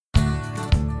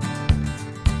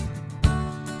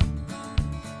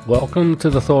Welcome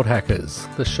to The Thought Hackers,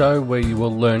 the show where you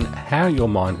will learn how your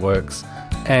mind works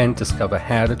and discover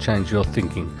how to change your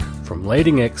thinking from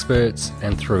leading experts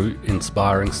and through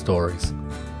inspiring stories.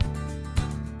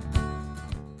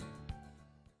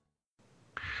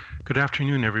 Good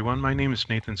afternoon, everyone. My name is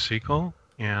Nathan Segal,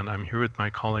 and I'm here with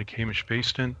my colleague Hamish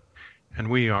Baston, and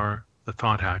we are The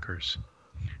Thought Hackers.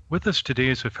 With us today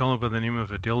is a fellow by the name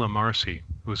of Adil Amarsi,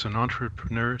 who is an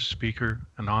entrepreneur, speaker,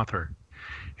 and author.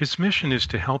 His mission is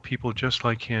to help people just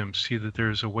like him see that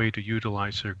there is a way to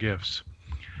utilize their gifts.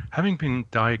 Having been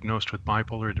diagnosed with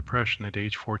bipolar depression at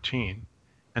age 14,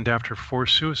 and after 4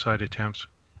 suicide attempts,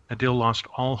 Adil lost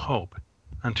all hope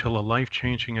until a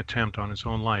life-changing attempt on his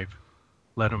own life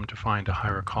led him to find a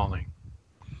higher calling.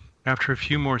 After a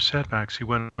few more setbacks, he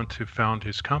went on to found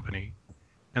his company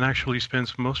and actually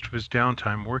spends most of his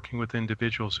downtime working with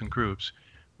individuals and groups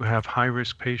who have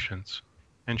high-risk patients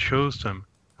and shows them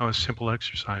how a simple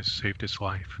exercise saved his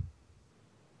life.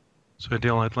 So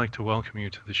Adil, I'd like to welcome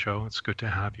you to the show. It's good to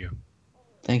have you.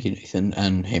 Thank you, Nathan,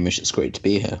 and Hamish, it's great to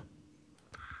be here.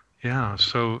 Yeah,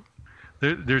 so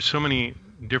there's so many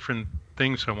different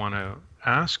things I want to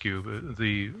ask you, but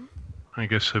I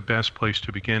guess the best place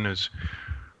to begin is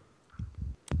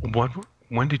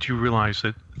when did you realize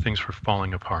that things were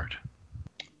falling apart?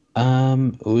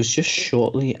 It was just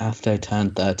shortly after I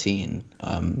turned 13.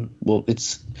 Well,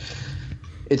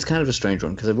 it's kind of a strange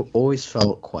one because I've always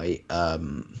felt quite,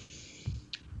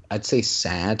 I'd say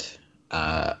sad,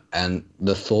 and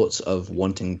the thoughts of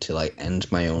wanting to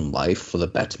end my own life for the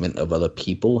betterment of other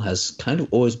people has kind of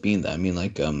always been there. I mean,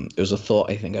 it was a thought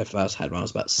I think I first had when I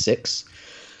was about 6.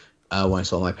 When I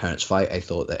saw my parents fight, I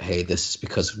thought that, hey, this is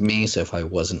because of me, so if I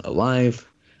wasn't alive,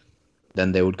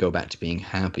 then they would go back to being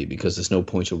happy, because there's no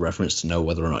point of reference to know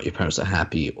whether or not your parents are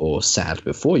happy or sad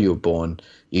before you were born.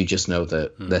 You just know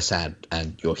that they're sad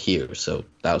and you're here. So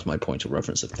that was my point of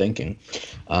reference of thinking.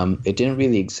 It didn't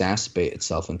really exacerbate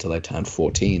itself until I turned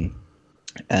 14.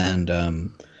 And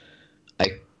I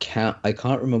can't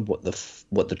remember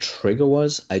what the trigger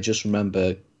was. I just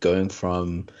remember going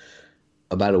from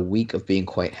about a week of being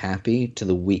quite happy to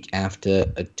the week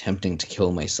after attempting to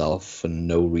kill myself for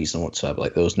no reason whatsoever.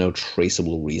 There was no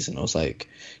traceable reason. I was like,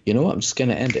 you know what, I'm just going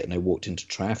to end it. And I walked into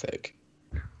traffic.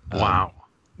 Wow.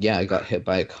 Yeah, I got hit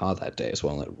by a car that day as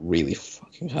well. And it really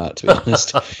fucking hurt, to be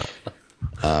honest.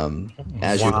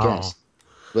 As you would guess.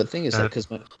 But the thing is,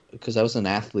 because I was an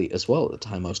athlete as well at the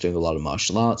time, I was doing a lot of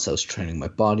martial arts. I was training my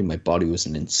body. My body was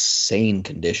in insane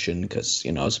condition because,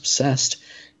 I was obsessed.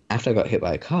 After I got hit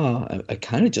by a car, I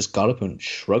kind of just got up and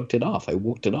shrugged it off. I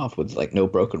walked it off with no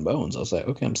broken bones. I was like,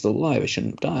 okay, I'm still alive. I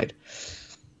shouldn't have died.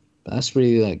 But that's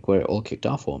really where it all kicked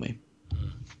off for me.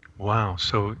 Wow.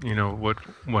 So,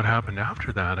 what happened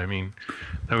after that? I mean,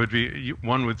 that would be,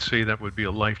 one would say that would be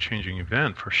a life-changing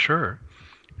event for sure.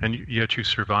 And yet you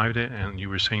survived it, and you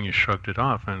were saying you shrugged it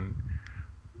off. And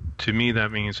to me,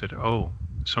 that means that,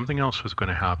 something else was going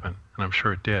to happen. And I'm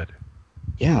sure it did.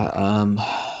 Yeah.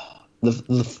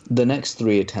 The next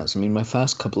 3 attempts, my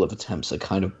first couple of attempts are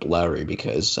kind of blurry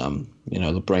because,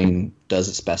 the brain does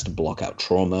its best to block out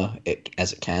trauma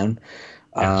as it can.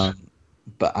 Yes.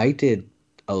 But I did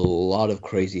a lot of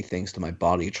crazy things to my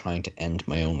body trying to end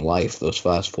my own life those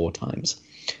first 4 times.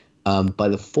 By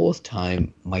the 4th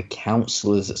time, my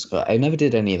counselors, I never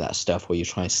did any of that stuff where you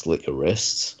try and slit your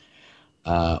wrists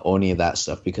or any of that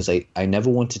stuff, because I never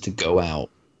wanted to go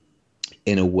out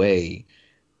in a way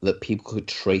that people could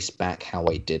trace back how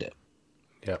I did it.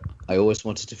 Yeah. I always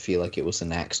wanted to feel like it was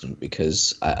an accident,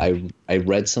 because I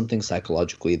read something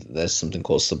psychologically that there's something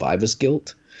called survivor's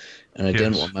guilt, and I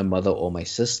didn't want my mother or my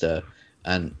sister,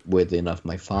 and weirdly enough,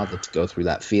 my father, to go through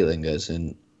that feeling as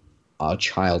in, our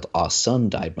son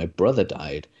died, my brother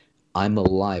died, I'm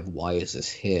alive, why is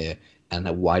this here? And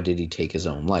why did he take his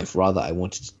own life? Rather, I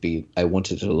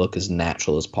wanted to look as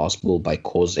natural as possible by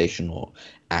causation or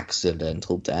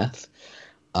accidental death.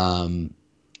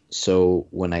 So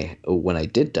when I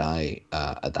did die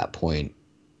at that point,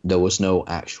 there was no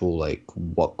actual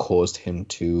what caused him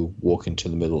to walk into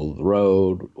the middle of the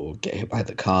road or get hit by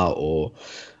the car or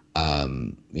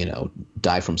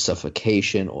die from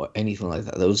suffocation or anything like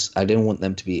that. I didn't want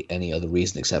them to be any other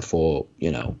reason except for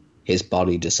his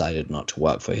body decided not to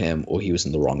work for him, or he was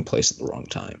in the wrong place at the wrong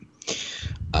time.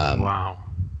 Wow.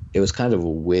 It was kind of a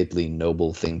weirdly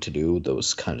noble thing to do that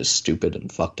was kind of stupid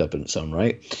and fucked up in its own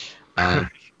right.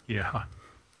 Yeah.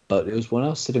 But it was when I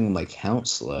was sitting with my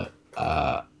counselor,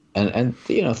 and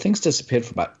things disappeared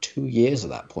for about 2 years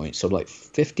at that point. So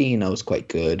 15, I was quite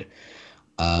good.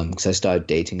 because I started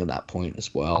dating at that point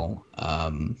as well.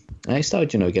 And I started,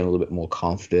 getting a little bit more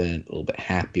confident, a little bit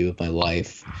happy with my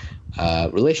life.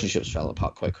 Relationships fell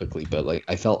apart quite quickly, but like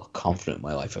I felt confident in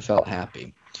my life. I felt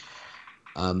happy.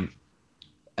 And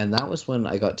that was when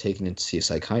I got taken in to see a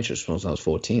psychiatrist when I was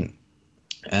 14.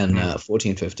 And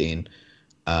 14, 15,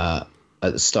 at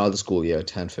the start of the school year,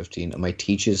 10, 15, my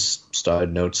teachers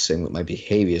started noticing that my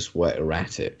behaviors were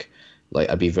erratic. Like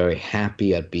I'd be very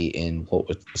happy. I'd be in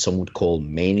what some would call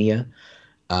mania.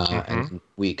 And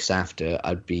weeks after,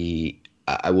 I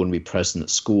wouldn't be present at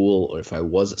school, or if I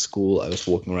was at school, I was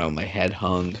walking around with my head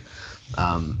hung.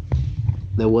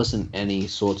 There wasn't any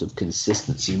sort of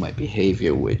consistency in my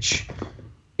behavior, which,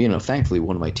 thankfully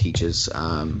one of my teachers,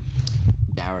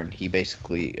 Darren, he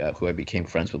basically, who I became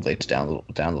friends with later down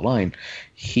the line,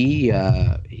 he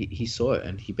saw it,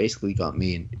 and he basically got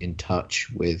me in touch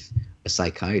with a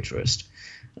psychiatrist.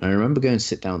 And I remember going to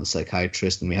sit down with the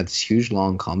psychiatrist, and we had this huge,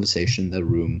 long conversation in the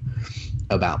room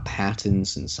about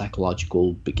patterns and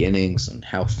psychological beginnings and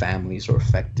how families are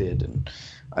affected. And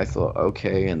I thought,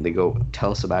 okay. And they go,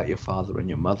 tell us about your father and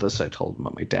your mother. So I told them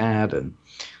about my dad, and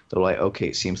they're like, okay,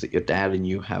 it seems that your dad and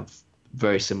you have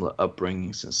very similar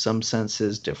upbringings in some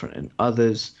senses, different in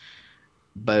others,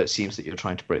 but it seems that you're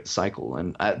trying to break the cycle.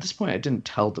 And at this point, I didn't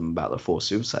tell them about the 4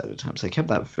 suicide attempts. I kept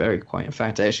that very quiet. In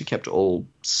fact, I actually kept all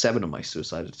 7 of my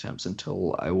suicide attempts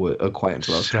until I was quiet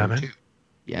until I was 22.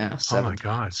 Yeah, 7. Oh my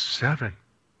God, 7.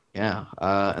 Yeah,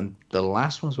 and the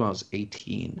last one was when I was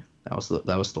 18. That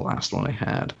was the last one I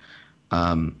had.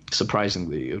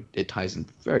 Surprisingly, it ties in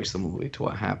very similarly to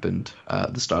what happened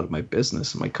at the start of my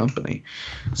business and my company.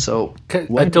 So,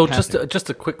 Adil, just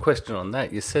a quick question on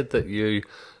that. You said that you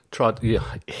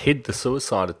hid the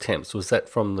suicide attempts. Was that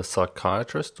from the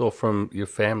psychiatrist or from your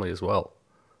family as well?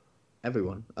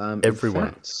 Everyone.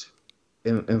 Everyone.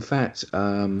 In fact,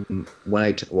 now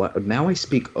I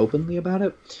speak openly about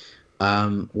it.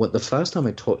 The first time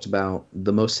I talked about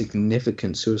the most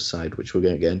significant suicide, which we're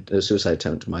going to get into, a suicide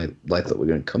attempt in my life that we're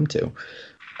going to come to,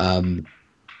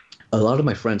 a lot of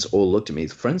my friends all looked at me.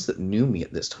 The friends that knew me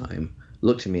at this time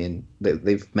looked at me, and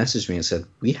they've messaged me and said,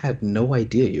 "We had no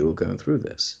idea you were going through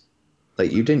this.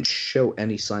 Like, you didn't show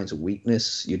any signs of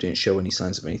weakness. You didn't show any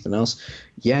signs of anything else.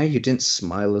 Yeah, you didn't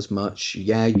smile as much.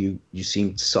 Yeah, you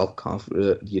seemed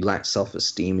self-confident. You lacked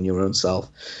self-esteem in your own self."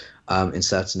 In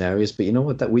certain areas, but you know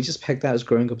what? That we just pegged that as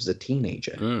growing up as a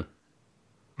teenager.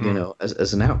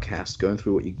 As an outcast, going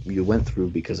through what you went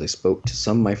through, because I spoke to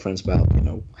some of my friends about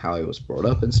how I was brought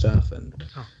up and stuff, and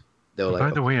they were like,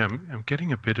 by the way, I'm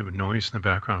getting a bit of noise in the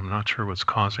background. I'm not sure what's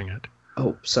causing it.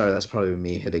 Oh, sorry, that's probably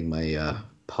me hitting my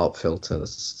pop filter.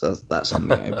 That's on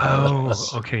me. Oh,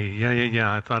 okay,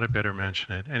 yeah. I thought I'd better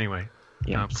mention it anyway.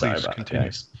 Yeah, please continue.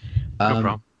 Guys. No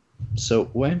problem. So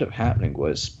what ended up happening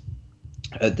was,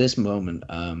 at this moment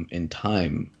in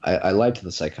time, I lied to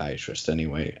the psychiatrist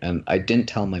anyway, and I didn't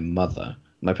tell my mother.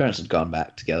 My parents had gone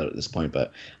back together at this point,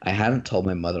 but I hadn't told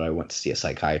my mother I went to see a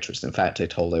psychiatrist. In fact, I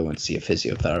told her I went to see a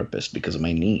physiotherapist because of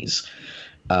my knees,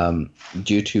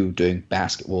 due to doing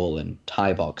basketball and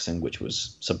Thai boxing, which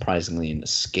was surprisingly an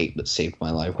escape that saved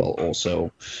my life, while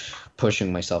also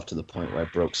pushing myself to the point where I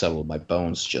broke several of my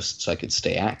bones just so I could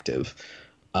stay active.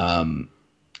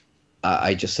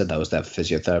 I just said that was that for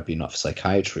physiotherapy, not for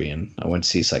psychiatry. And I went to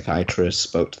see a psychiatrist,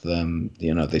 spoke to them.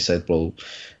 They said, well,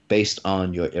 based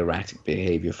on your erratic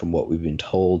behavior from what we've been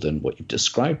told and what you've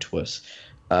described to us,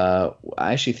 I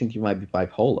actually think you might be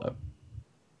bipolar.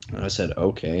 And I said,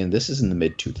 okay. And this is in the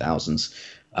mid-2000s.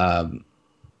 And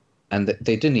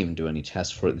they didn't even do any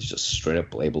tests for it. They just straight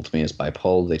up labeled me as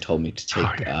bipolar. They told me to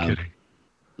take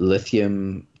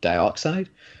lithium dioxide,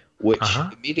 which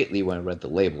immediately when I read the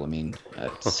label,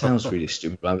 it sounds really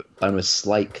stupid, but I'm a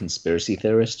slight conspiracy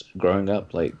theorist growing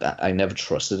up. Like that, I never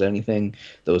trusted anything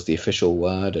that was the official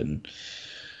word, and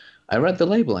I read the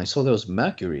label and I saw there was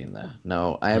mercury in there.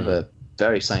 Now, I have a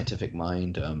very scientific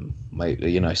mind.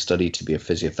 I studied to be a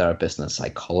physiotherapist and a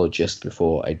psychologist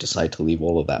before I decided to leave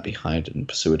all of that behind and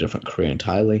pursue a different career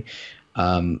entirely.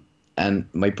 And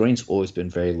my brain's always been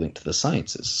very linked to the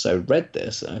sciences. So I read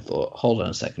this and I thought, hold on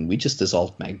a second, we just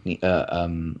dissolved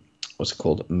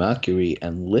mercury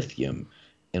and lithium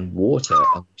in water,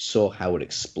 and we saw how it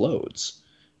explodes.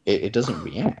 It doesn't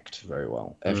react very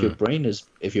well. If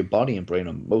your body and brain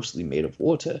are mostly made of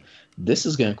water, this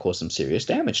is going to cause some serious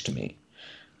damage to me.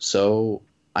 So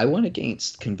I went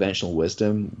against conventional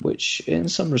wisdom, which in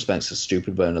some respects is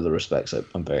stupid, but in other respects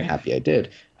I'm very happy I did.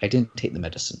 I didn't take the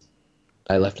medicine.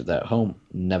 I left it there at home,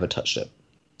 never touched it.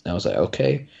 And I was like,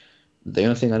 okay, the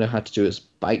only thing I know how to do is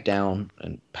bite down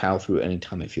and power through it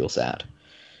anytime I feel sad.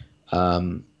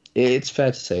 It's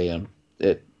fair to say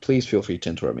please feel free to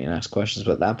interrupt me and ask questions.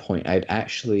 But at that point, I'd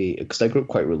actually, because I grew up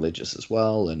quite religious as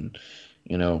well, and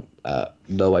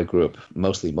though I grew up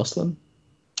mostly Muslim,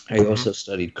 I also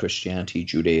studied Christianity,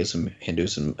 Judaism,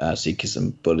 Hinduism,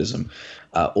 Sikhism, Buddhism,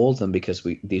 all of them because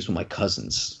these were my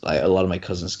cousins. A lot of my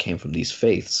cousins came from these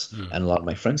faiths, and a lot of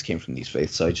my friends came from these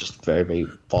faiths. So I just very, very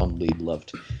fondly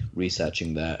loved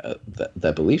researching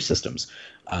their belief systems,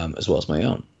 as well as my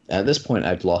own. At this point,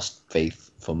 I'd lost faith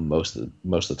for most of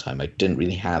the time. I didn't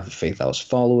really have a faith I was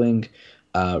following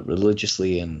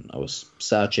religiously, and I was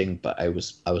searching. But I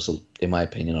was, in my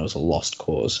opinion, I was a lost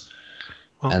cause.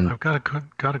 Well, I've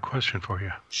got a question for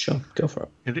you. Sure, go for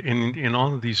it. In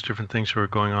all of these different things that were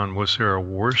going on, was there a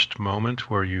worst moment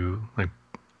where you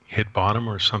hit bottom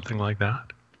or something like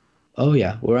that? Oh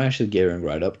yeah, we're actually gearing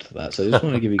right up to that. So I just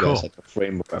want to give you guys Cool. a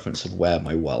frame of reference of where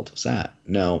my world was at.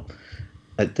 Now,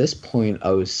 at this point,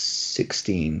 I was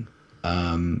 16,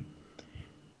 and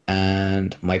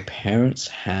my parents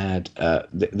had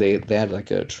they had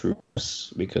a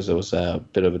truce because there was a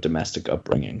bit of a domestic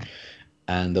upbringing.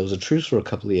 And there was a truce for a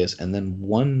couple of years, and then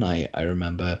one night I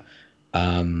remember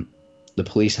the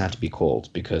police had to be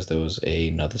called because there was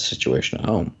another situation at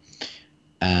home.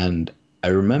 And I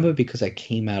remember because I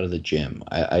came out of the gym.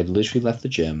 I literally left the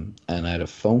gym, and I had a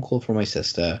phone call from my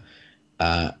sister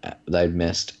that I'd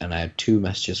missed, and I had 2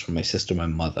 messages from my sister and my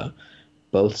mother,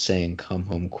 both saying, "Come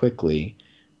home quickly,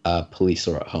 police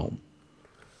are at home."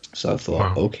 So I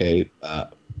thought, Wow. okay,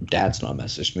 Dad's not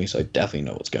messaged me, so I definitely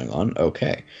know what's going on.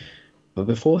 Okay. But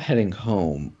before heading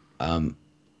home,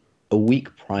 a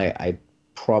week prior, I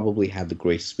probably had the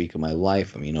greatest week of my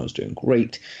life. I mean, I was doing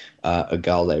great. A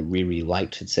girl that I really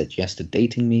liked had said yes to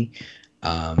dating me.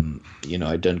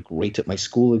 I'd done great at my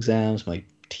school exams. My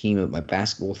team at my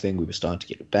basketball thing, we were starting to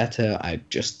get better. I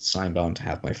just signed on to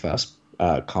have my first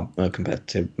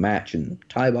competitive match in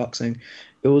Thai boxing.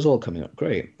 It was all coming up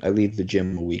great. I leave the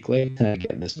gym a week later, and I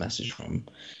get this message from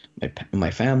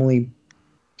my family.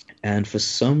 And for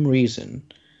some reason,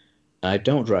 I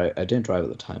didn't drive at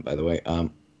the time, by the way.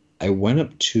 I went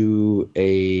up to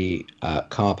a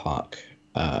car park,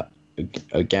 a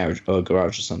garage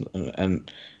or something,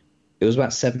 and it was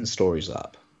about 7 stories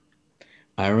up.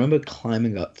 I remember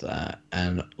climbing up there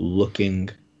and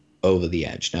looking over the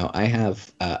edge. Now, I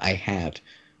had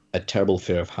a terrible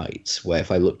fear of heights, where if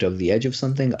I looked over the edge of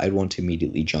something, I'd want to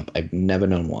immediately jump. I've never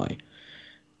known why.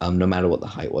 No matter what the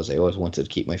height was, I always wanted to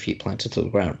keep my feet planted to the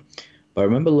ground. But I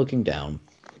remember looking down,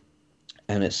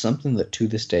 and it's something that to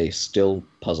this day still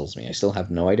puzzles me. I still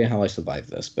have no idea how I survived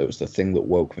this, but it was the thing that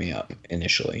woke me up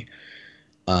initially.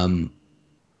 For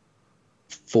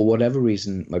whatever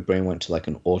reason, my brain went to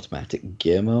an automatic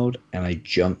gear mode, and I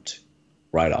jumped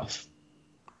right off.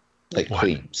 What?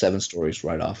 Clean, 7 stories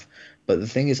right off. But the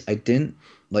thing is, I didn't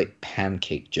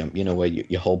pancake jump, where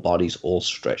your whole body's all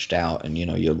stretched out and,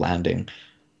 you're landing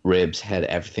ribs, head,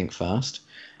 everything fast.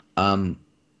 I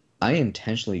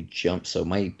intentionally jumped, so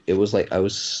it was I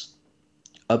was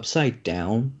upside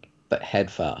down, but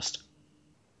head first.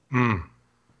 Mm.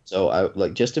 So I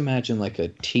just imagine a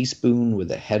teaspoon with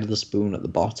the head of the spoon at the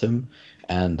bottom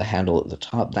and the handle at the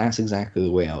top. That's exactly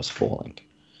the way I was falling.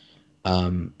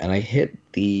 And I hit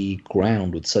the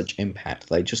ground with such impact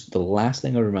that the last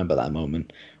thing I remember that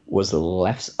moment was the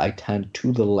left. I turned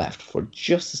to the left for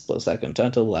just a split second,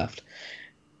 turned to the left.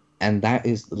 And that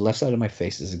is the left side of my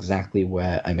face is exactly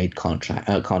where I made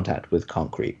contact with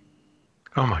concrete.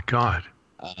 Oh my God.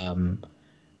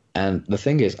 And the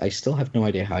thing is, I still have no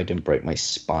idea how I didn't break my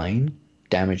spine,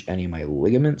 damage any of my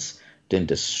ligaments, didn't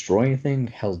destroy anything,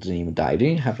 hell, didn't even die. I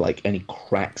didn't have any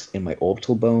cracks in my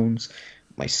orbital bones,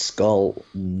 my skull,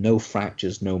 no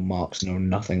fractures, no marks, no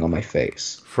nothing on my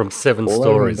face. From 7 All I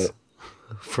stories. remember-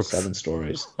 From 7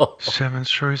 stories. 7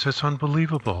 stories, that's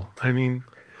unbelievable. I mean,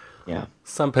 Yeah.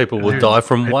 Some people would die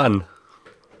from 1.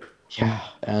 Yeah.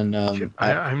 And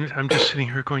I'm just sitting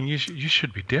here going, you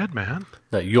should be dead, man.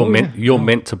 No, you're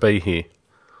meant to be here.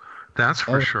 That's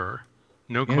for Oh. sure.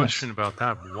 No Yes. question about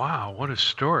that. Wow, what a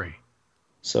story.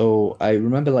 So I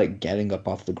remember getting up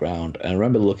off the ground, and I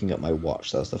remember looking at my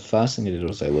watch. That was the first thing I did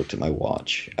was I looked at my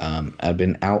watch. I'd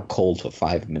been out cold for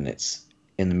 5 minutes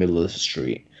in the middle of the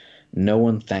street. No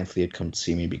one thankfully had come to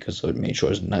see me because I made sure it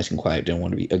was nice and quiet. I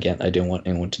didn't want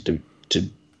anyone to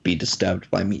be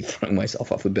disturbed by me throwing myself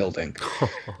off a building.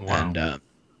 Wow. And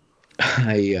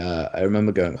I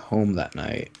remember going home that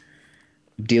night,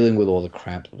 dealing with all the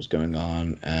crap that was going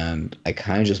on, and I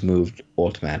kind of just moved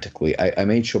automatically. I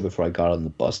made sure before I got on the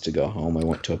bus to go home, I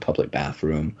went to a public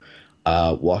bathroom,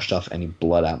 washed off any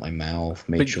blood out my mouth,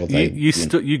 made But sure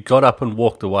that you got up and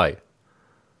walked away.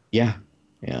 yeah.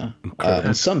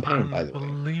 In some pain, by the way.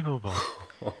 Unbelievable.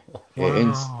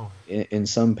 In Wow. in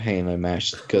some pain, I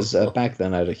managed because back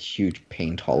then I had a huge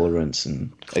pain tolerance,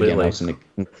 and again, I Clearly. was in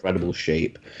incredible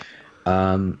shape.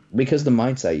 Because the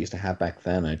mindset I used to have back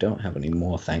then, I don't have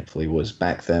anymore, thankfully, was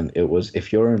back then it was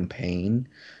if you're in pain,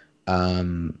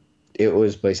 um, it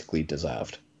was basically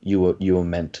deserved. You were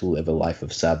meant to live a life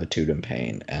of servitude and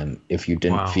pain, and if you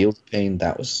didn't Wow. feel the pain,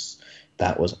 that was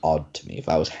odd to me. If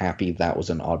I was happy, that was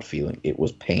an odd feeling. It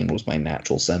was pain was my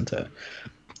natural center.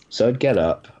 So I'd get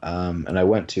up, and I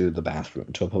went to the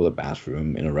bathroom, to a public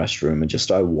bathroom in a restroom, and just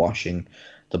started washing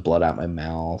the blood out my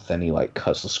mouth, any like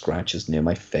cuts or scratches near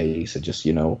my face. I just,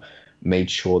 made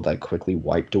sure that I quickly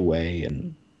wiped away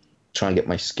and trying to get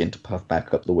my skin to puff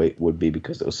back up the way it would be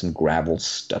because there was some gravel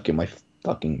stuck in my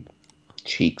fucking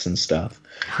cheeks and stuff.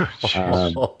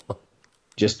 Jeez. Um,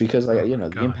 just because, like, Oh my the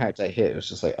God. impact I hit, it was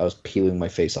just like I was peeling my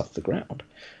face off the ground.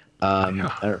 Um,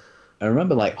 Yeah. I, I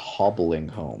remember like hobbling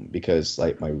home because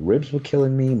like my ribs were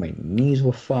killing me, my knees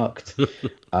were fucked,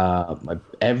 my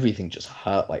everything just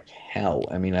hurt like hell.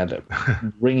 I mean, I had a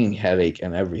ringing headache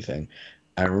and everything.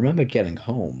 I remember getting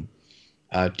home,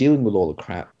 dealing with all the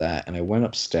crap there, and I went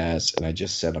upstairs and I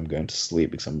just said I'm going to sleep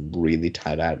because I'm really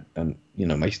tired out, and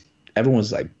my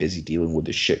everyone's like busy dealing with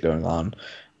this shit going on.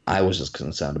 I was just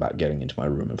concerned about getting into my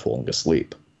room and falling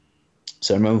asleep.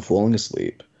 So I remember falling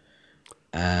asleep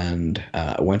and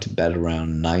I went to bed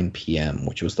around 9 p.m.,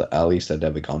 which was the earliest I'd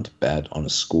ever gone to bed on a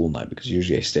school night because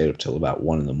usually I stayed up till about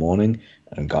 1 in the morning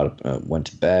and went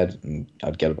to bed, and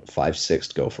I'd get up at 5, 6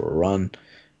 to go for a run.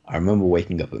 I remember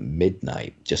waking up at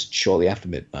midnight, just shortly after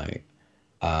midnight,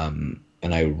 and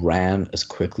I ran as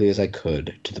quickly as I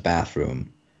could to the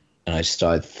bathroom, and I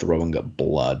started throwing up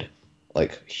blood,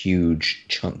 like huge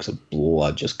chunks of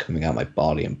blood just coming out my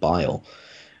body and bile.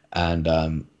 And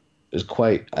it was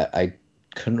quite. I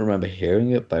couldn't remember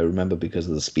hearing it, but I remember because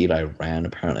of the speed I ran,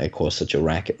 apparently I caused such a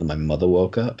racket that my mother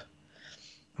woke up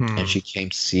and Hmm. she came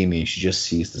to see me, and she just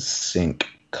sees the sink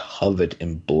covered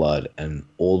in blood and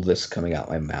all this coming out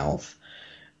my mouth.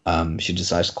 She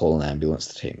decides to call an ambulance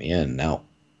to take me in. Now,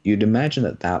 you'd imagine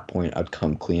at that point I'd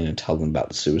come clean and tell them about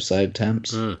the suicide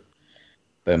attempts, Mm.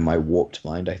 but in my warped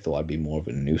mind, I thought I'd be more of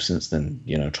a nuisance than,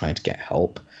 trying to get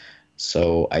help.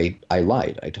 So I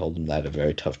lied. I told them that I had a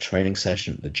very tough training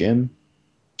session at the gym,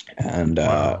 and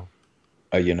Wow.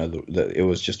 it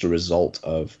was just a result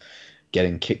of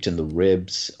getting kicked in the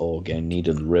ribs or getting kneed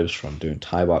in the ribs from doing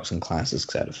Thai boxing classes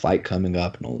because I had a fight coming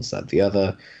up and all this, that, the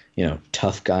other.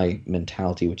 Tough guy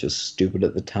mentality, which was stupid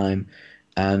at the time.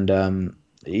 And, What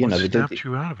they did the, snapped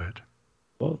you out of it?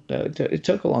 well, it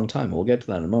took a long time. We'll get to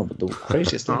that in a moment. But the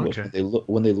craziest thing was Okay.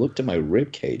 when they looked at my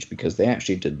rib cage because they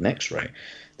actually did an X-ray.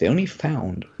 They only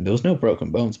found there was no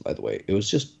broken bones, by the way. It was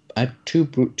just I had two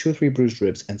or three bruised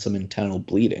ribs and some internal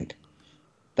bleeding.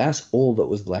 That's all that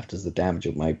was left as the damage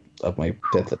of my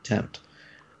fifth attempt.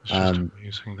 It's just Um,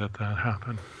 amazing that that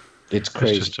happened. it's It's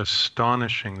crazy. just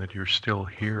astonishing that you're still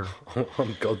here.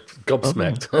 I'm Oh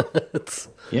yeah, gobsmacked. It's,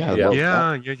 yeah. yeah. Well,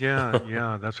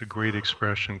 Yeah. That's a great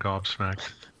expression,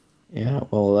 gobsmacked. yeah.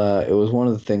 Well, it was one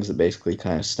of the things that basically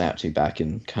kind of snapped me back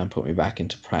and kind of put me back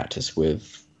into practice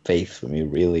with faith for me,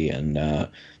 really. And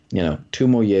 2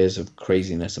 more years of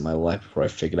craziness in my life before I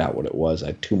figured out what it was. I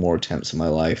had two more attempts in my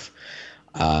life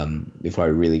before I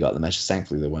really got the message.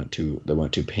 Thankfully, they weren't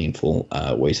too painful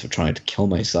ways of trying to kill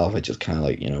myself. I just kind of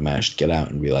like managed to get out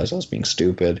and realize I was being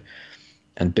stupid.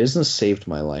 And business saved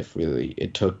my life. Really,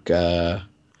 it took an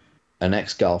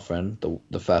ex-girlfriend,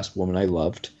 the first woman I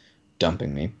loved,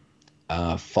 dumping me,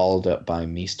 followed up by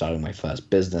me starting my first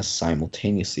business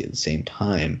simultaneously at the same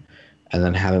time, and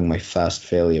then having my first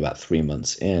failure about 3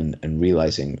 months in, and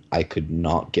realizing I could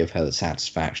not give her the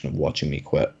satisfaction of watching me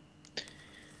quit.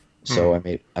 So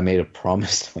Hmm. I made a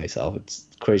promise to myself. It's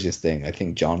the craziest thing. I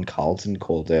think John Carlton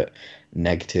called it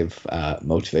negative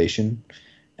motivation,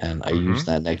 and I Mm-hmm. used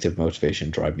that negative motivation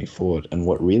to drive me forward. And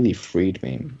what really freed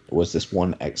me was this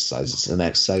one exercise. It's an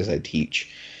exercise I teach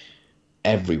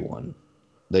everyone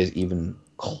that is even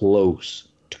close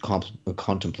to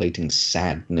contemplating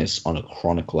sadness on a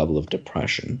chronic level of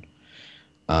depression.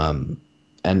 Um,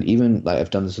 and even like I've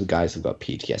done this with guys who've got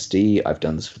PTSD. I've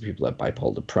done this for people that have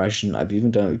bipolar depression. I've even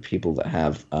done it with people that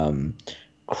have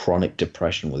chronic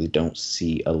depression where they don't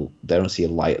see a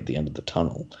light at the end of the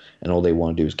tunnel, and all they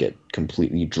want to do is get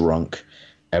completely drunk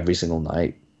every single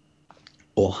night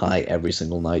or high every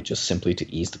single night just simply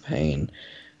to ease the pain.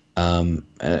 And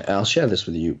I'll share this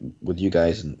with you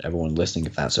guys and everyone listening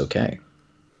if that's okay.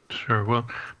 Sure. Well,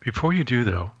 before you do,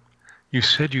 though, you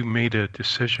said you made a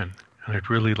decision, and I'd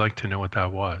really like to know what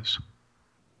that was.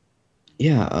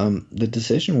 Yeah, the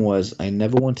decision was I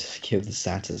never wanted to give the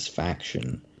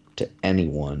satisfaction to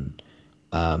anyone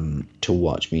to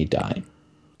watch me die.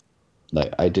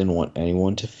 Like, I didn't want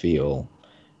anyone to feel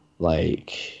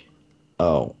like,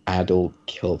 oh, Adil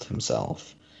killed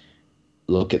himself.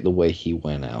 Look at the way he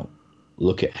went out.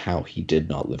 Look at how he did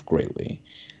not live greatly.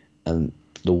 And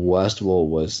the worst of all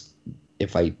was,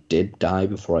 if I did die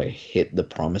before I hit the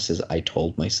promises I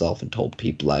told myself and told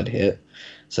people I'd hit,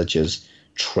 such as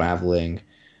traveling,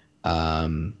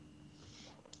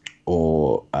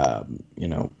 or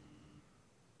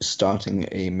starting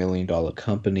a $1 million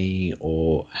company,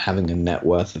 or having a net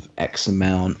worth of X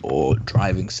amount, or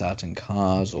driving certain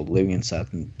cars, or living in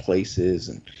certain places,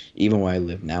 and even where I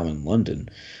live now in London,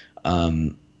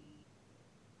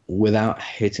 without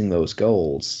hitting those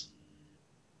goals,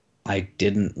 I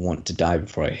didn't want to die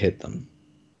before I hit them.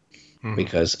 Mm-hmm.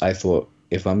 Because I thought,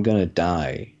 if I'm going to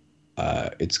die,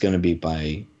 it's going to be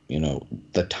by,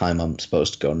 the time I'm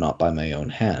supposed to go, not by my own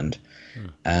hand.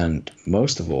 And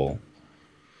most of all,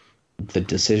 the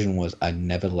decision was I'd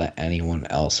never let anyone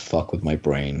else fuck with my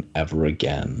brain ever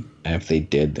again. And if they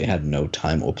did, they had no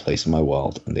time or place in my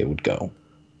world, and they would go.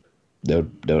 They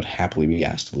would happily be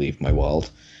asked to leave my world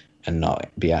and not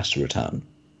be asked to return.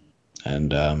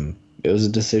 And it was a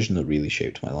decision that really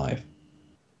shaped my life.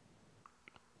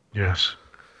 Yes,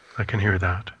 I can hear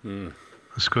that.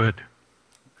 That's good.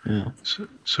 Yeah.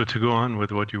 So to go on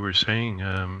with what you were saying,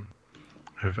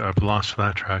 I've lost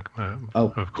that track.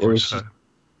 Of course.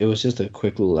 It was just a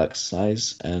quick little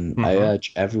exercise, and I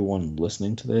urge everyone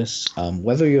listening to this,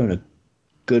 whether you're in a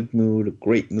good mood, a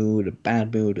great mood, a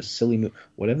bad mood, a silly mood,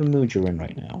 whatever mood you're in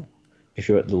right now, if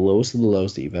you're at the lowest of the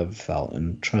lows that you've ever felt,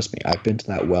 and trust me, I've been to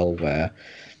that well where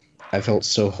I felt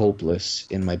so hopeless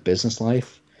in my business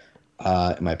life,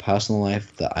 in my personal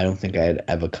life, that I don't think I had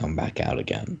ever come back out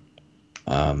again.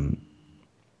 And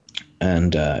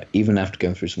even after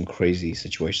going through some crazy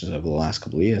situations over the last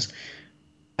couple of years,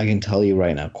 I can tell you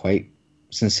right now, quite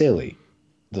sincerely,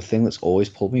 the thing that's always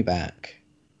pulled me back,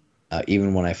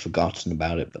 even when I've forgotten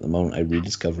about it, but the moment I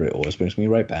rediscover it, always brings me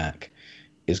right back,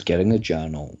 is getting a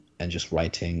journal and just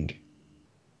writing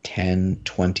 10,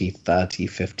 20, 30,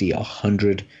 50,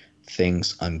 100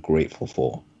 things I'm grateful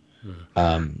for.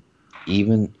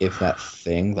 Even if that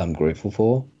thing that I'm grateful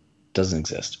for doesn't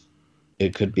exist.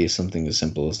 It could be something as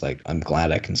simple as, like, I'm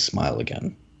glad I can smile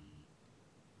again.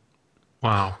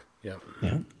 Wow.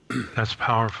 Yeah. That's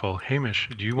powerful. Hamish,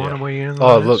 do you want to weigh in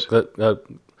on this? Look,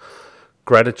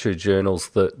 gratitude journals,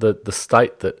 the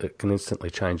state that it can instantly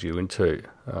change you into.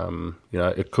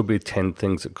 It could be 10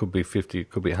 things, it could be 50, it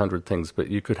could be 100 things, but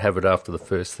you could have it after the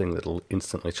first thing that'll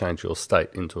instantly change your state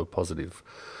into a positive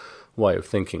way of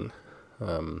thinking.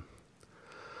 How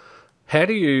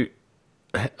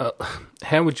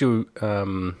would you...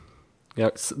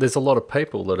 there's a lot of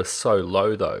people that are so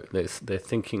low, though. Their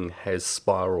thinking has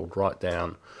spiraled right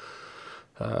down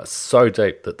so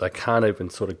deep that they can't even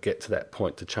sort of get to that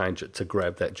point to change it, to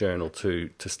grab that journal, to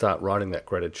start writing that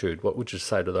gratitude. What would you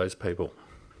say to those people?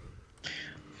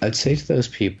 I'd say to those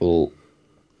people,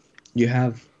 you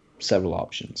have several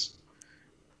options.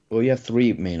 Well, you have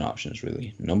three main options,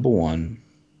 really. Number one,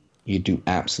 you do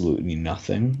absolutely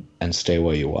nothing and stay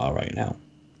where you are right now.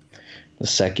 The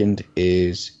second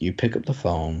is you pick up the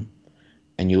phone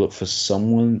and you look for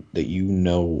someone that you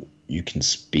know you can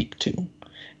speak to,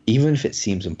 even if it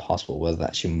seems impossible, whether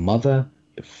that's your mother,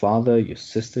 your father, your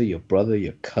sister, your brother,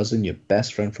 your cousin, your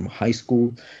best friend from high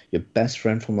school, your best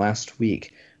friend from last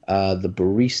week, the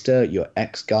barista, your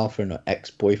ex-girlfriend or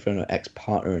ex-boyfriend or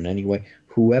ex-partner in any way,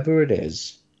 whoever it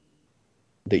is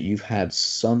that you've had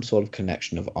some sort of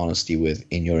connection of honesty with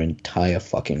in your entire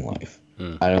fucking life.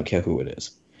 I don't care who it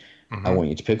is. I want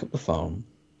you to pick up the phone,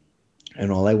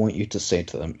 and all I want you to say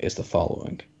to them is the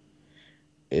following.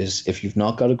 Is, if you've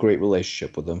not got a great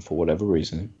relationship with them for whatever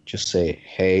reason, just say,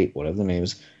 hey, whatever the name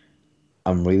is,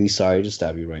 I'm really sorry to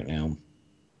stab you right now,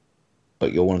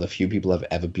 but you're one of the few people I've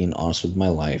ever been honest with in my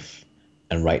life,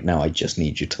 and right now I just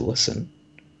need you to listen.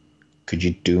 Could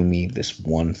you do me this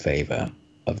one favor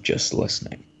of just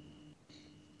listening?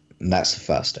 And that's the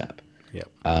first step. Yeah.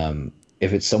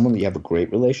 If it's someone that you have a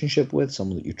great relationship with,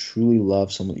 someone that you truly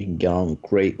love, someone that you can get on with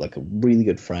great, like a really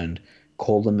good friend,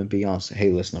 call them and be honest.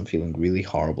 Hey, listen, I'm feeling really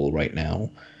horrible right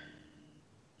now.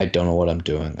 I don't know what I'm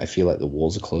doing. I feel like the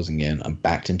walls are closing in. I'm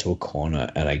backed into a corner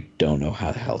and I don't know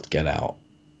how the hell to get out.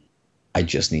 I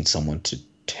just need someone to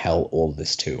tell all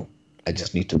this to. I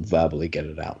just need to verbally get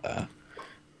it out there.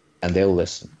 And they'll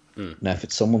listen. Now, if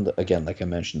it's someone that, again, like I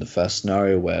mentioned, the first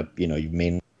scenario where, you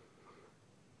may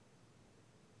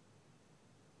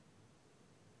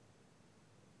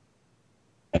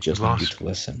I just need you to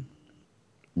listen.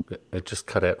 It just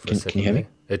cut out for a Can second you hear me?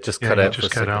 there. It just Yeah, cut you out for a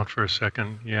just cut second. out for a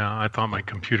second. Yeah, I thought my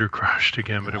computer crashed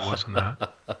again, but it wasn't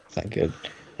that. Thank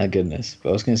goodness. But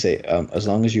I was going to say, as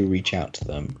long as you reach out to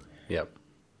them Yep.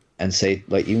 and say,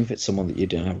 like, even if it's someone that you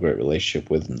didn't have a great relationship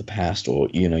with in the past, or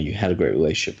you had a great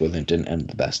relationship with and didn't end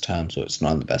the best terms, or it's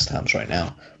not in the best terms right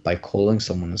now, by calling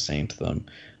someone and saying to them,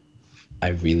 I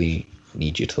really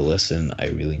need you to listen. I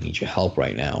really need your help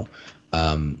right now.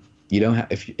 You don't have,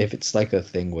 if it's like a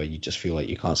thing where you just feel like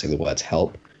you can't say the words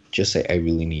help, just say, I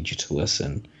really need you to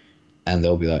listen. And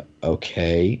they'll be like,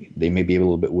 okay. They may be a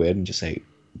little bit weird and just say,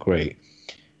 great.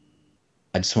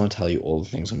 I just want to tell you all the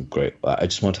things I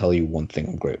just want to tell you one thing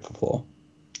I'm grateful for.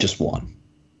 Just one.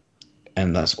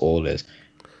 And that's all it is.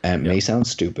 And it may sound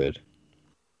stupid,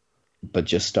 but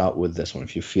just start with this one.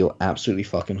 If you feel absolutely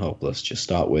fucking hopeless, just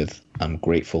start with, I'm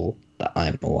grateful that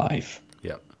I'm alive.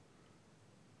 Yep.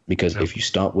 Because if you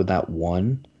start with that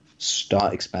one,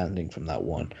 start expanding from that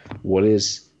one. What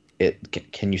is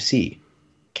it? Can you see?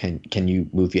 Can you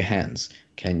move your hands?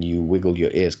 Can you wiggle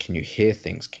your ears? Can you hear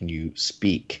things? Can you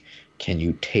speak? Can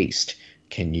you taste?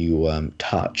 Can you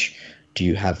touch? Do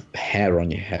you have hair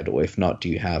on your head? Or if not, do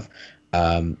you have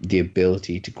the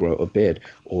ability to grow a beard?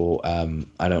 Or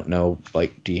I don't know,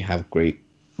 like, do you have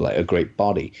a great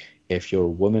body? If you're a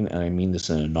woman, and I mean this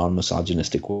in a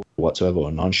non-misogynistic whatsoever, or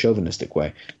a non-chauvinistic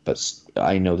way, but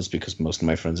I know this because most of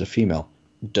my friends are female.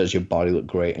 Does your body look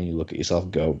great? And you look at yourself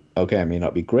and go, okay, I may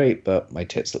not be great, but my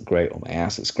tits look great, or my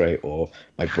ass looks great, or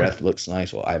my breath looks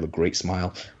nice, or I have a great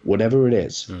smile. Whatever it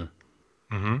is,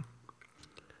 Mm-hmm.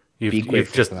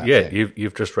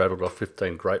 You've just rattled off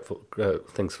 15 grateful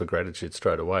things for gratitude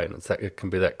straight away, and it can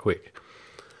be that quick.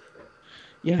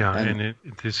 Yeah, and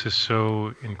this is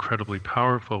so incredibly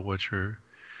powerful what you're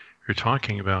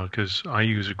talking about, because I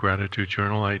use a gratitude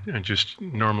journal. I just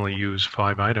normally use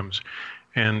 5 items,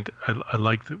 and I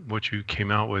like what you came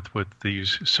out with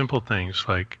these simple things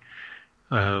like.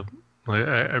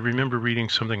 I remember reading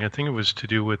something, I think it was to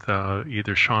do with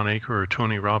either Sean Aker or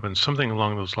Tony Robbins, something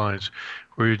along those lines,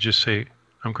 where you just say,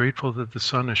 I'm grateful that the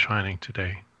sun is shining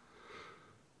today.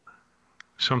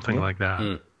 Something like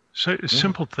that. So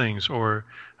simple things, or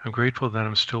I'm grateful that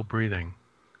I'm still breathing,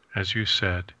 as you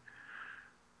said.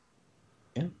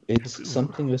 Yeah, it's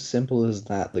something as simple as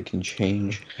that can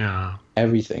change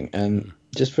everything. And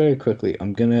just very quickly,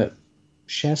 I'm going to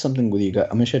share something with you guys.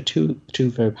 I'm going to share two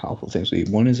very powerful things with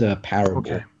you. One is a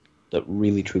parable that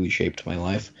really, truly shaped my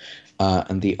life.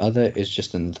 And the other is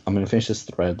just I'm going to finish this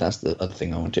thread. That's the other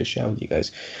thing I want to share with you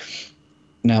guys.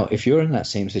 Now, if you're in that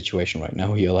same situation right now,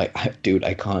 where you're like, dude,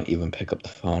 I can't even pick up the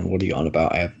phone. What are you on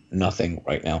about? I have nothing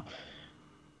right now.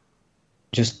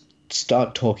 Just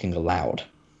start talking aloud.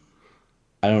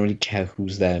 I don't really care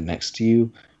who's there next to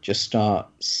you. Just start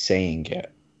saying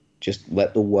it. Just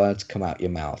let the words come out your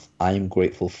mouth. I am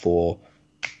grateful for,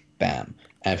 bam.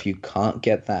 And if you can't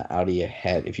get that out of your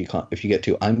head, if you get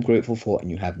to I'm grateful for and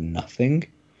you have nothing,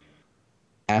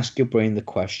 ask your brain the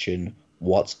question,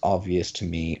 what's obvious to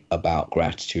me about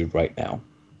gratitude right now?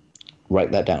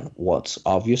 Write that down. What's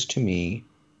obvious to me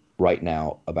right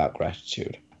now about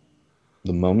gratitude?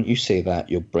 The moment you say that,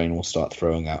 your brain will start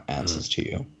throwing out answers to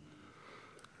you.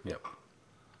 Yep.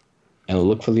 And it'll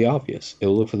look for the obvious.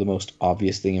 It'll look for the most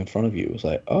obvious thing in front of you. It's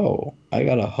like, oh, I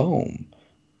got a home.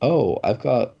 Oh, I've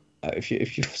got. If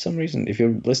you for some reason, if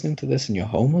you're listening to this and you're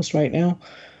homeless right now,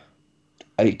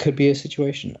 it could be a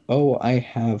situation. Oh, I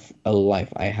have a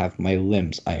life. I have my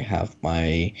limbs. I have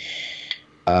my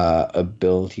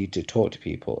ability to talk to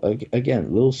people.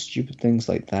 Again, little stupid things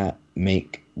like that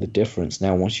make the difference.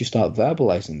 Now, once you start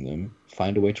verbalizing them,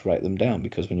 find a way to write them down,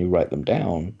 because when you write them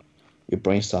down, your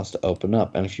brain starts to open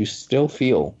up. And if you still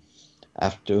feel,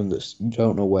 after doing this, you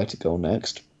don't know where to go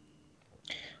next,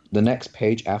 the next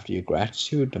page after your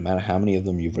gratitude, no matter how many of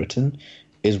them you've written,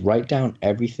 is write down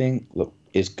everything that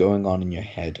is going on in your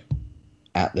head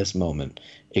at this moment.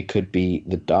 It could be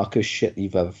the darkest shit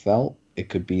you've ever felt. It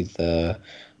could be the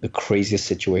craziest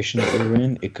situation that you're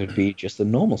in. It could be just the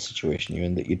normal situation you're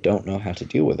in that you don't know how to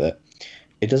deal with it.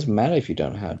 It doesn't matter if you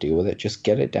don't know how to deal with it. Just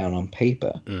get it down on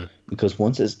paper. Because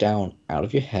once it's down out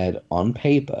of your head on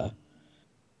paper,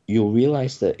 you'll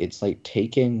realize that it's like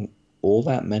taking all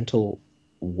that mental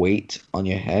weight on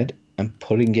your head and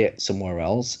putting it somewhere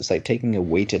else. It's like taking a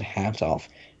weighted hat off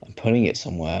and putting it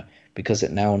somewhere, because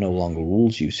it now no longer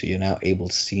rules you. So you're now able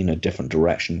to see in a different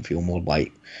direction, feel more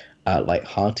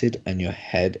light-hearted, and your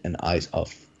head and eyes are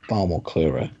far more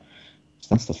clearer. So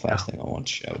that's the first thing I want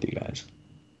to share with you guys.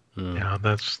 Yeah,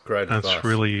 that's Great advice.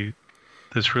 really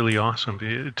awesome.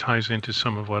 It ties into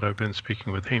some of what I've been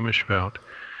speaking with Hamish about,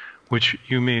 which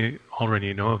you may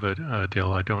already know of it,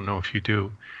 Dale. I don't know if you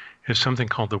do. is something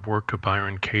called The Work of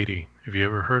Byron Katie. Have you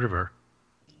ever heard of her?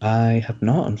 I have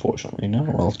not, unfortunately.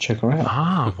 No, I'll check her out.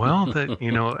 Ah, well,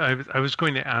 I was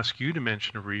going to ask you to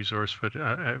mention a resource, but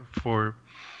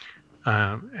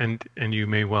and you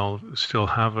may well still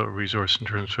have a resource in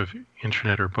terms of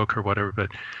internet or book or whatever, but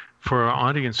for our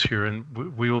audience here, and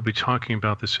we will be talking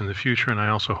about this in the future, and I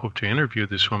also hope to interview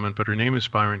this woman, but her name is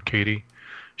Byron Katie.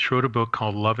 She wrote a book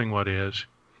called Loving What Is,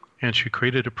 and she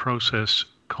created a process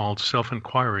called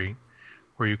self-inquiry,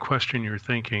 where you question your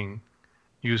thinking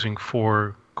using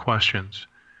 4 questions.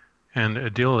 And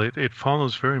Adil, it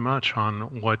follows very much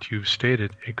on what you've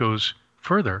stated. It goes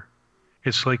further.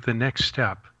 It's like the next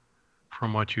step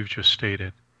from what you've just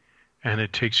stated. And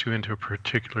it takes you into a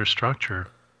particular structure.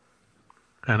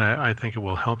 And I think it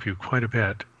will help you quite a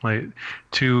bit.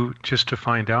 To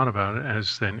find out about it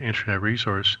as an internet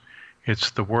resource,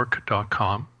 it's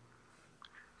thework.com.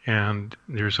 And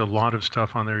there's a lot of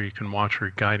stuff on there. You can watch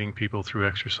her guiding people through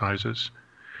exercises.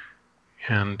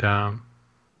 And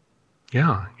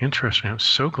yeah, interesting. I'm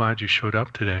so glad you showed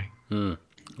up today. Yeah,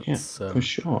 for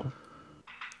sure.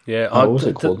 Yeah, what was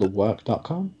it called?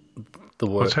 Thework.com? The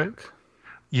Work. What's that?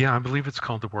 Yeah, I believe it's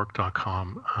called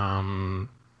thework.com.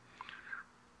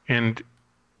 And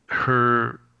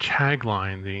her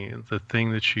tagline, the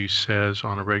thing that she says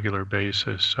on a regular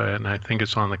basis, and I think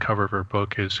it's on the cover of her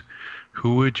book, is,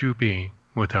 "Who would you be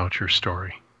without your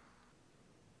story?"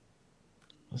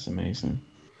 That's amazing.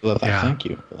 Well, Yeah. Thank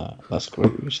you for that. That's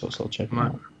great resource. I'll check it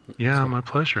out. Yeah, my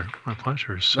pleasure. My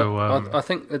pleasure. So I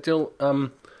think, Adil,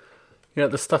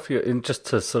 the stuff and just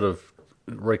to sort of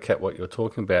recap what you're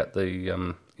talking about,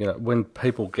 when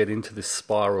people get into this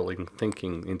spiraling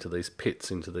thinking, into these pits,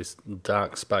 into this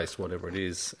dark space, whatever it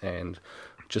is, and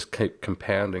just keep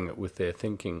compounding it with their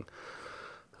thinking,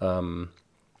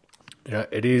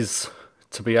 it is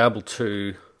to be able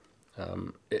to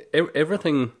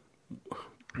everything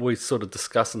we sort of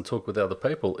discuss and talk with other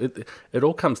people, it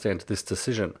all comes down to this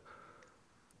decision.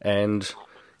 And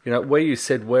where you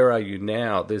said, where are you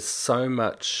now? There's so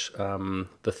much,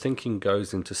 the thinking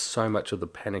goes into so much of the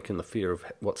panic and the fear of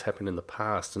what's happened in the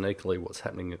past, and equally what's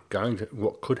happening,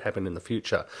 what could happen in the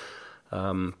future.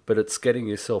 But it's getting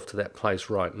yourself to that place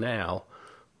right now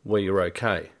where you're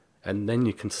okay. And then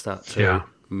you can start to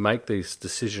make these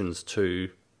decisions to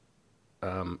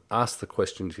ask the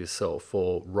question to yourself,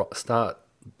 or start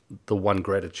the one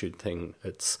gratitude thing.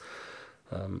 It's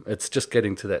just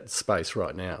getting to that space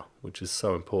right now, which is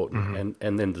so important, Mm-hmm.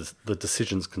 and then the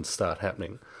decisions can start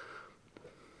happening.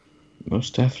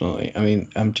 Most definitely. I mean,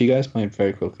 do you guys mind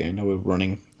very quickly? I know we're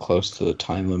running close to the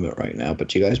time limit right now, but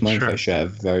do you guys mind Sure. if I share a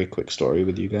very quick story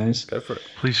with you guys? Go for it.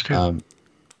 Please do.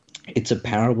 It's a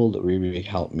parable that really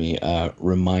helped me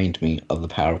remind me of the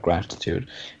power of gratitude.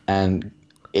 And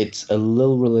it's a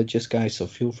little religious, guys, so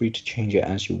feel free to change it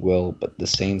as you will, but the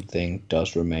same thing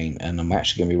does remain. And I'm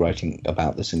actually going to be writing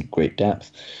about this in great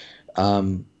depth.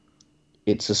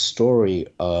 It's a story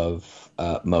of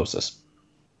Moses.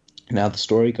 Now, the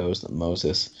story goes that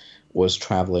Moses was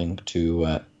traveling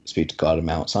to speak to God at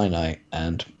Mount Sinai,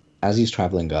 and as he's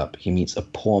traveling up, he meets a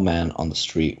poor man on the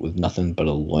street with nothing but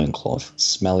a loincloth,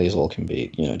 smelly as all can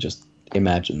be. Just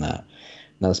imagine that.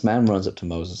 Now, this man runs up to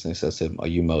Moses and he says to him, "Are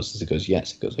you Moses?" He goes,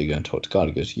 "Yes." He goes, "Are you going to talk to God?"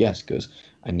 He goes, "Yes." He goes,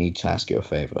 "I need to ask you a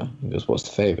favor." He goes, "What's the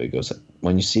favor?" He goes,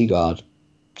 "When you see God,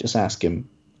 just ask him,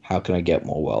 how can I get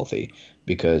more wealthy?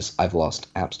 Because I've lost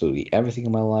absolutely everything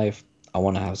in my life. I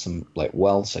want to have some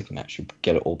wealth so I can actually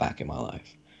get it all back in my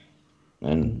life."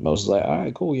 And Moses is like, "All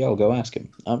right, cool, yeah, I'll go ask him."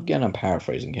 Again, I'm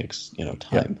paraphrasing here because,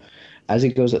 time. As he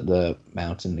goes up the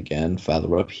mountain again,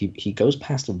 further up, he goes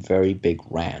past a very big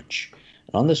ranch.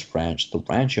 And on this ranch, the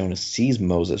ranch owner sees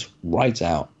Moses, rides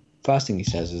out. First thing he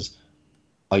says is,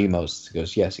 "Are you Moses?" He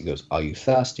goes, "Yes." He goes, "Are you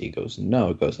thirsty?" He goes, "No."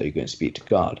 He goes, "Are you going to speak to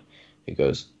God?" He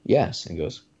goes, "Yes." He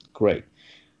goes, "Great.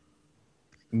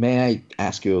 May I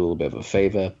ask you a little bit of a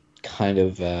favor?" Kind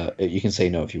of, you can say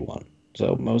no if you want.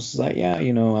 So Moses is like, "Yeah,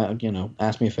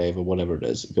 ask me a favor, whatever it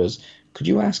is." He goes, "Could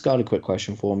you ask God a quick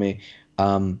question for me?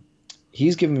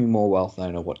 He's given me more wealth than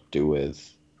I know what to do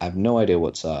with. I have no idea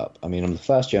what's up. I mean, I'm the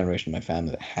first generation of my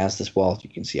family that has this wealth. You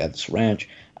can see at this ranch.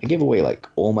 I give away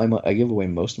I give away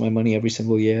most of my money every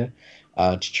single year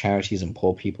to charities and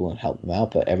poor people and help them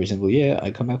out. But every single year,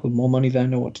 I come back with more money than I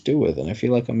know what to do with, and I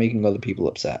feel like I'm making other people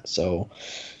upset. So,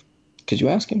 could you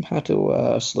ask him how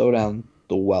to slow down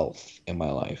the wealth in my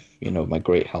life? My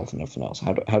great health and everything else.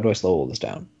 How do I slow all this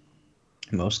down?"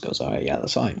 And Moses goes, "All right, yeah,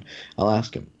 that's fine. I'll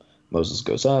ask him." Moses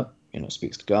goes up,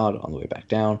 speaks to God. On the way back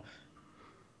down,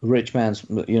 the rich man's,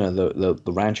 the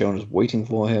ranch owner's waiting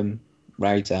for him,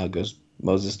 rides out, goes,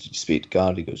 Moses, did you speak to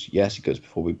God? He goes, yes. He goes,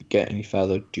 before we get any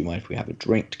further, do you mind if we have a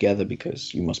drink together?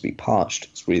 Because you must be parched.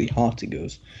 It's really hot. He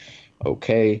goes,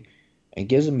 okay. And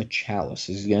gives him a chalice.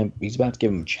 He's about to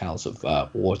give him a chalice of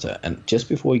water. And just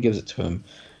before he gives it to him,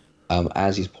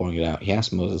 as he's pouring it out, he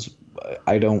asks Moses,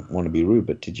 I don't want to be rude,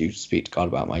 but did you speak to God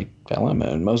about my dilemma?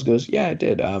 And Moses goes, yeah, I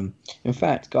did. In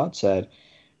fact, God said,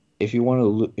 if you want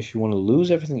to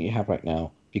lose everything that you have right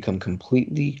now, become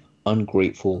completely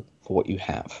ungrateful for what you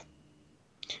have.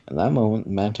 At that moment,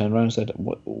 the man turned around and said,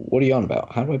 what are you on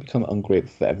about? How do I become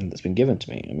ungrateful for everything that's been given to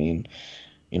me? I mean,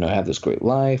 I have this great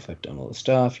life. I've done all this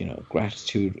stuff.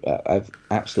 Gratitude. I've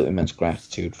absolute immense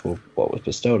gratitude for what was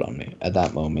bestowed on me. At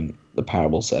that moment, the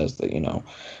parable says that,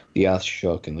 the earth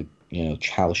shook and the,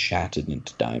 chalice shattered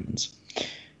into diamonds.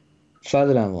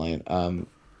 Further down the line,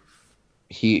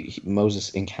 Moses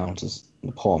encounters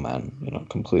the poor man,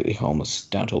 completely homeless,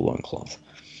 down to a loincloth.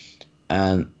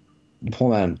 And the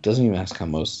poor man doesn't even ask how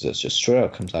Moses is, just straight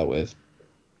up comes out with,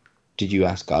 did you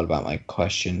ask God about my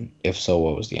question? If so,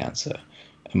 what was the answer?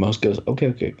 And Moses goes,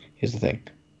 okay, here's the thing.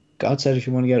 God said if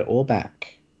you want to get it all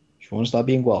back, if you want to start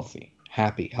being wealthy,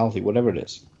 happy, healthy, whatever it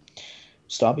is,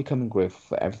 start becoming grateful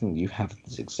for everything that you have at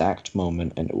this exact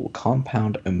moment, and it will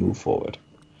compound and move forward.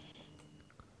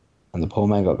 And the poor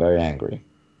man got very angry.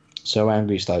 So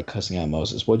angry, he started cussing out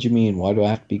Moses. What do you mean? Why do I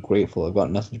have to be grateful? I've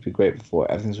got nothing to be grateful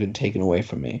for. Everything's been taken away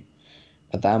from me.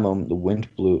 At that moment, the wind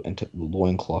blew and took the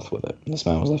loincloth with it, and this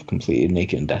man was left completely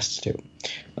naked and destitute.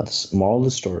 Now, the moral of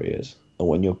the story is that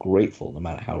when you're grateful, no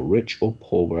matter how rich or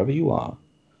poor, wherever you are,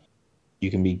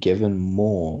 you can be given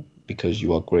more because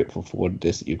you are grateful for what it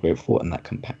is that you're grateful for, and that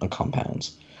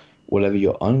compounds. Whatever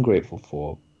you're ungrateful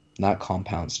for, that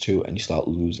compounds too, and you start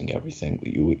losing everything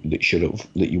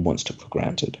that you once took for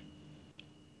granted.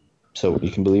 So you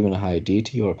can believe in a higher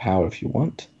deity or a power if you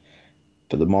want,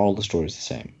 but the moral of the story is the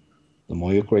same. The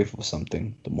more you're grateful for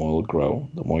something, the more it'll grow.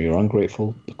 The more you're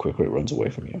ungrateful, the quicker it runs away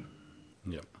from you.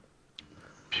 Yep.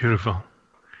 Beautiful.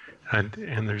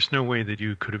 And there's no way that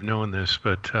you could have known this,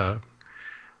 but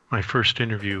my first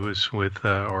interview was with,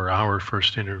 our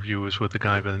first interview was with a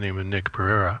guy by the name of Nick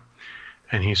Pereira,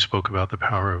 and he spoke about the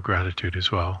power of gratitude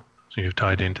as well. So you've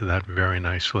tied into that very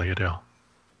nicely, Adele.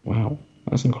 Wow,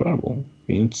 that's incredible.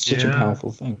 It's such a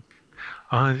powerful thing.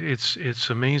 It's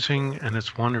amazing and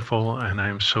it's wonderful, and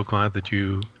I'm so glad that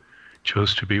you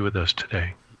chose to be with us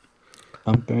today.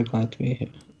 I'm very glad to be here.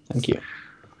 Thank you.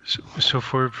 So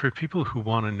for people who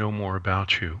want to know more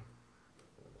about you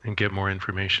and get more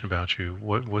information about you,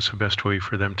 what's the best way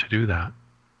for them to do that?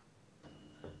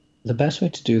 The best way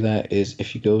to do that is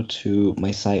if you go to my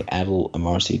site,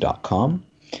 adilamarcy.com,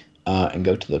 and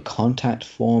go to the contact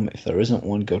form. If there isn't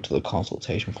one, go to the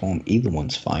consultation form. Either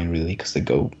one's fine, really, because they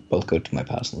both go to my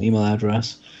personal email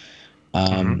address.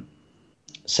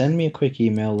 Send me a quick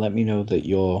email. Let me know that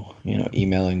you're,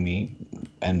 emailing me,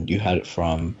 and you had it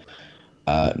from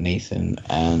Nathan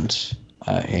and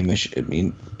Hamish. I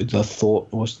mean, what's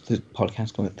the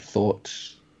podcast called?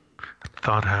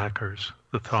 Thought Hackers.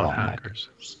 The Thought Hackers.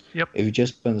 Yep. If you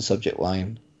just put in the subject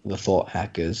line, the Thought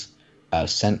Hackers,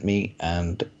 sent me,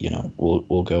 and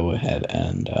we'll go ahead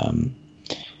and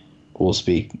we'll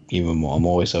speak even more. I'm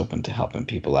always open to helping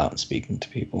people out and speaking to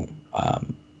people.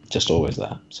 Just always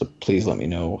there. So please let me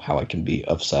know how I can be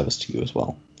of service to you as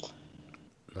well.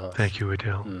 Nice. Thank you,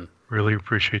 Adele. Really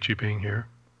appreciate you being here.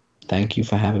 Thank you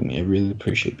for having me. I really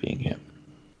appreciate being here.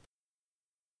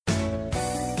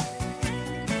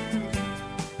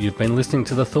 You've been listening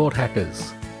to The Thought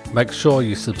Hackers. Make sure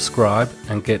you subscribe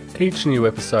and get each new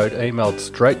episode emailed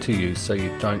straight to you so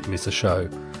you don't miss a show.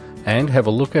 And have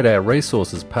a look at our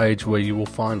resources page where you will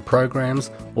find programs,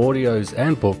 audios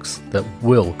and books that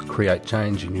will create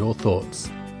change in your thoughts.